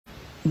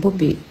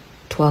Bobi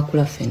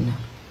twakula fenna.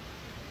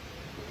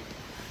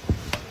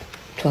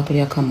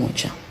 Twakulya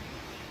kamocha.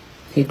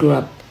 He grew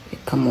up in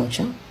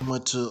Kamocha.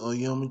 Moto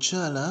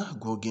oyomukyala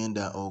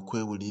gwogenda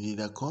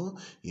okwewulirirako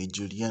ye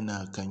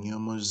Juliana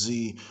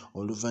kanyomozi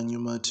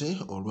oluvannyuma te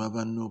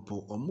olw'aba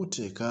Nuupu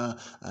omuteeka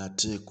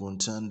ate ku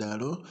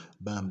ntandaalo.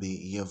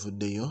 Bambi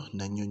yavuddeyo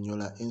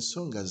n'annyonnyola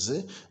ensonga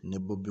ze ne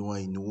Bobi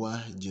Wine wa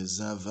gye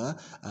zaava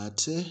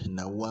ate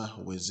nawa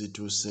we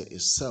zituuse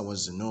essaawa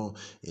zino,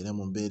 era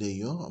mu mbeera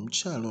eyo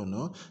omukyala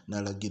ono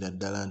n'alagira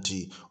ddala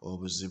nti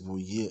obuzibu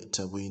ye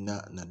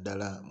tabuyina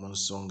naddala mu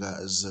nsonga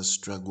za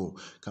struggle.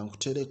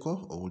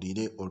 Kankutereko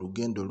owulire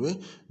olugendo lwe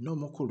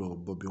n'omukulu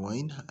Bobi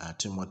Wine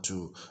ate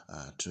mwatu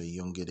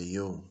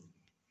tweyongereyo.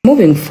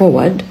 Moving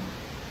forward,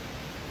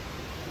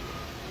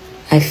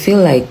 I feel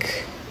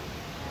like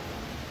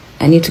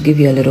I need to give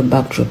you a little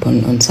backdrop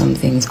on some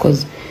things,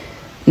 because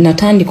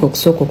natandika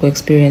okusooka ku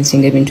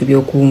experiencing ebintu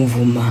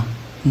by'okunvuma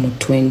mu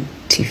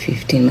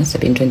 2015, must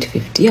have been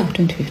 2015, yeah,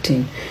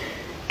 2015.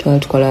 Twali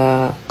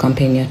tukola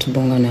campaign ya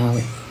Tubonga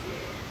Nawe,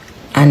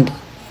 and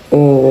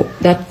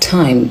that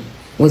time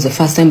was the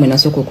first time when I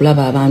saw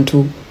okulaba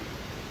abantu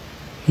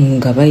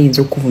nga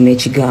bayinza okuvuma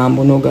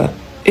ekigambo noga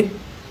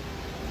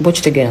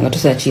bokitegeera nga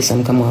tosakiisa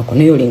mukama wako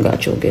naye olinga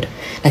akyogera.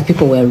 Like,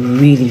 people were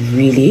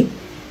really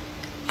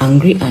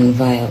angry and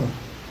vile.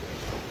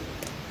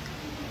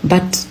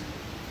 But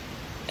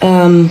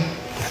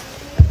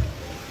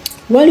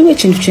waliwo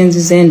ekintu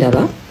kyenzize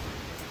ndaba,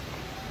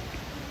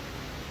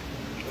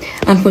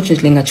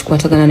 unfortunately nga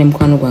kikwatagana ne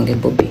mukwano gwange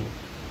Bobi.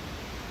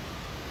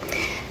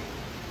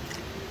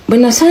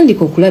 When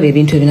nasandika okulaba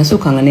ebintu ebyo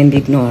nasookanga ne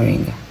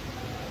ignoring.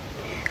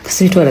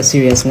 Kasibitwala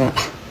serious nga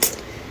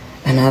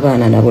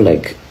abaana nabo,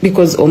 like,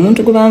 because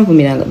omuntu gwe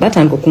banvumiranga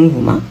batandika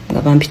okunvuma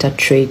nga bampita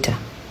traitor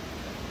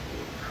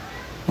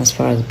as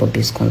far as Bobi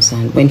is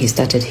concerned. When he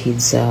started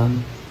his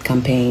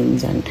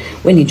campaigns and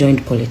when he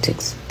joined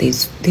politics, they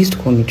used to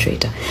call me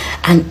traitor.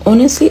 And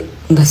honestly,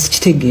 nga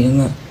sikitegeera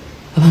nga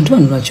abantu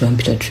bano lwaki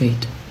bampita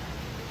traitor.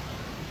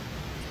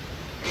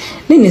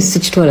 Nene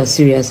sikitwala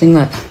serious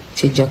nga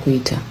kijja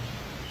kuyita.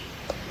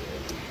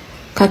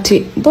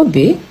 Kati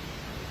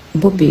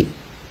Bobi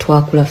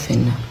twakula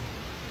fenna.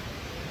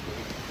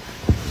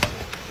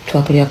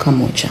 Twakulya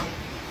Kamocha.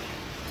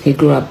 He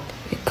grew up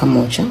in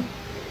Kamocha.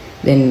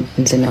 Then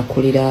nze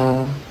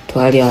nakulira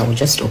twali awo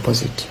just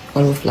opposite.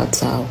 All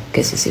flats awo,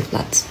 KCC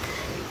flats.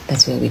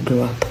 That's where we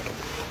grew up.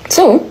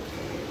 So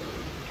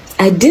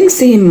I didn't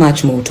see him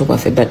much more talk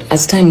of it, but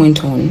as time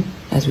went on,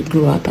 as we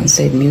grew up and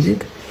said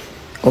music,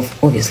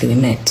 obviously we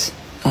met.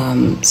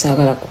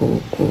 Sagala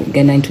ku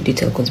genda into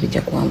detail because we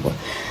jakwambo.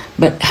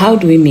 But how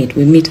do we meet?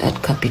 We meet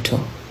at Capitol.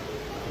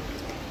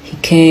 He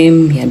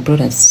came, he had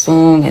brought a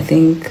song, I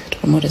think, to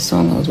promote a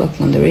song. I was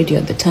working on the radio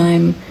at the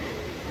time.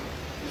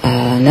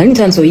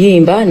 Nalintanso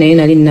yimba, naye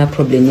nalina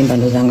problem yimba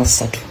ndozanga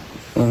satu.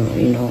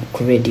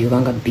 Ku radio,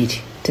 banga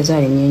beat.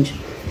 Tezali nyingi.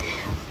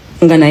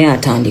 Nga naye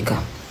atandika.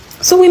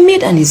 So we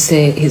meet and he's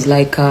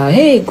like,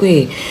 hey,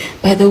 Gwe,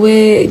 by the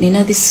way,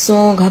 this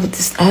song, I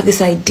have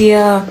this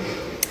idea.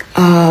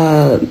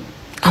 I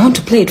want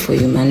to play it for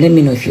you, man. Let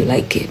me know if you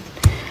like it.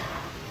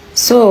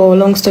 So,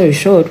 long story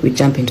short, we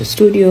jump into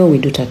studio, we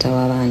do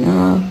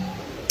Tatawabana,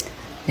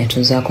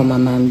 Netunzako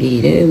Mama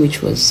Mbide,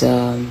 which was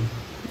a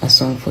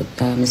song for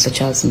Mr.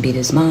 Charles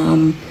Mbide's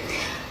mom.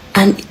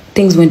 And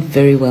things went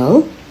very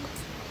well.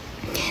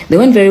 They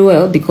went very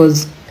well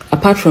because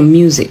apart from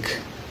music,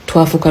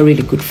 twafuka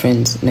really good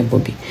friends na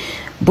Bobi.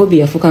 Bobi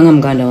yafuka nga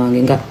muganda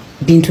wange nga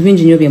bintu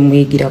bingi nnyo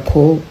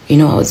byamuyigirako.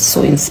 I was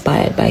so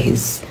inspired by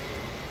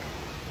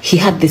he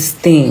had this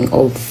thing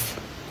of,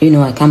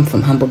 I come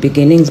from humble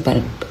beginnings,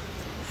 but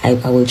I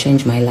will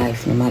change my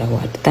life no matter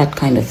what, that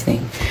kind of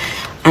thing.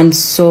 And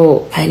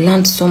so I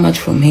learned so much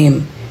from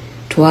him.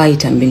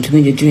 Twice and been to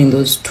me during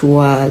those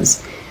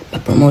tours,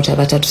 but promoter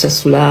Batatu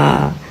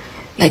Sasula.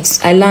 Like,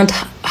 I learned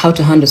how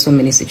to handle so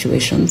many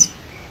situations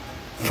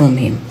from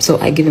him. So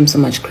I give him so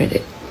much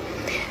credit.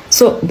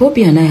 So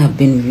Bobi and I have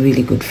been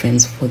really good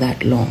friends for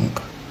that long.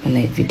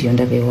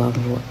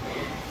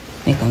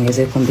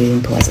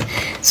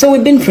 So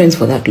we've been friends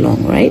for that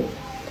long, right?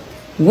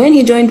 When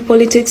he joined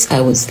politics,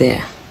 I was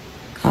there.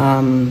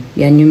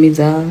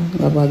 Yanyumiza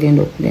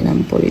ngabagendo kugenda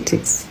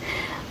politics,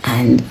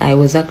 and I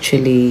was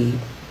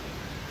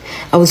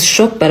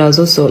shocked, but I was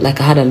also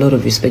like, I had a lot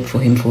of respect for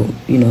him for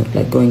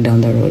like going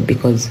down the road,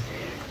 because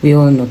we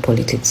all know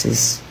politics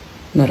is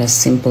not a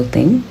simple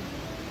thing.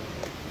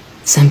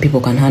 Some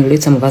people can handle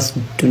it, some of us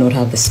do not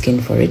have the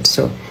skin for it.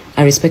 So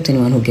I respect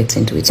anyone who gets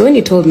into it. So when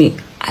he told me,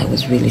 I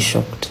was really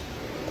shocked.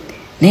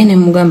 Nene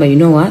Mugamba, you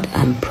know what?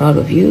 I'm proud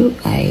of you.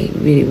 I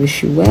really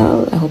wish you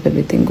well. I hope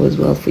everything goes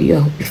well for you. I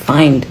hope you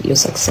find your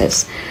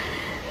success,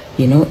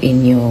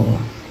 in your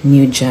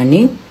new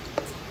journey.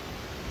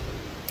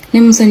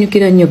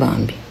 Nemusanyukira nnyo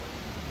Bambi.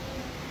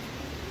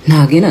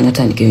 Nagenda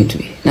natandika ebintu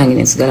bye.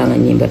 Nange nsigala nga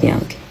nnyimba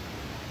byange.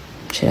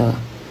 Kiraba.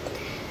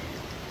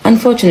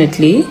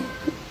 Unfortunately,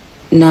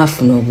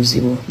 nafuna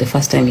obuzibu the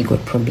first time he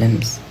got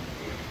problems.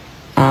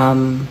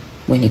 When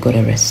he got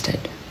arrested.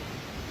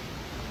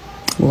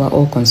 we were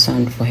all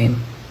concerned for him.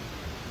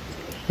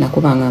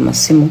 Nakubanga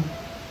amasimu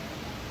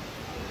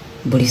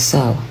buli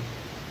sawa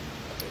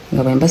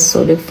nga bwe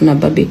mbasoola okufuna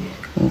Babi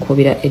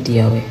nkubira Eddie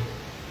yawe,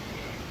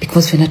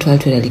 because fena twali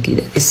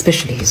tweralikirira,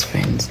 especially his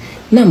friends.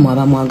 Nammwe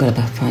abamwagala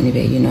bafaani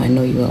be, you know, I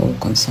know you are all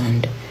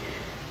concerned.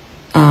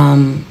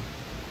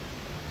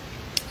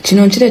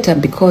 Kino nkireta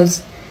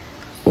because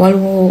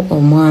waliwo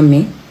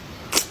omwami,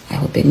 I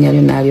hope I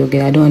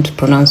don't want to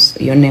pronounce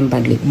your name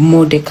badly,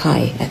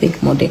 Mordecai, I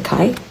think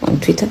Mordecai on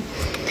Twitter.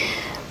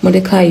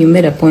 Mordecai, you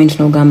made a point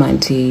no gamba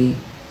nti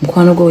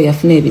mkwano gwo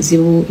yafuna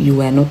ebizibu, you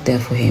were not there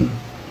for him.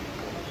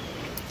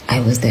 I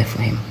was there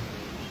for him.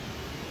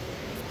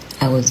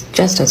 I was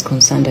just as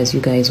concerned as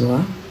you guys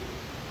were.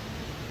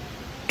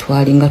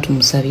 Twalinga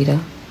tumusabira.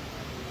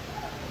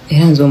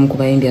 Era nze omu ku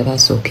bayimbi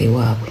abasooka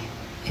ewaabwe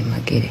e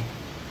Magere.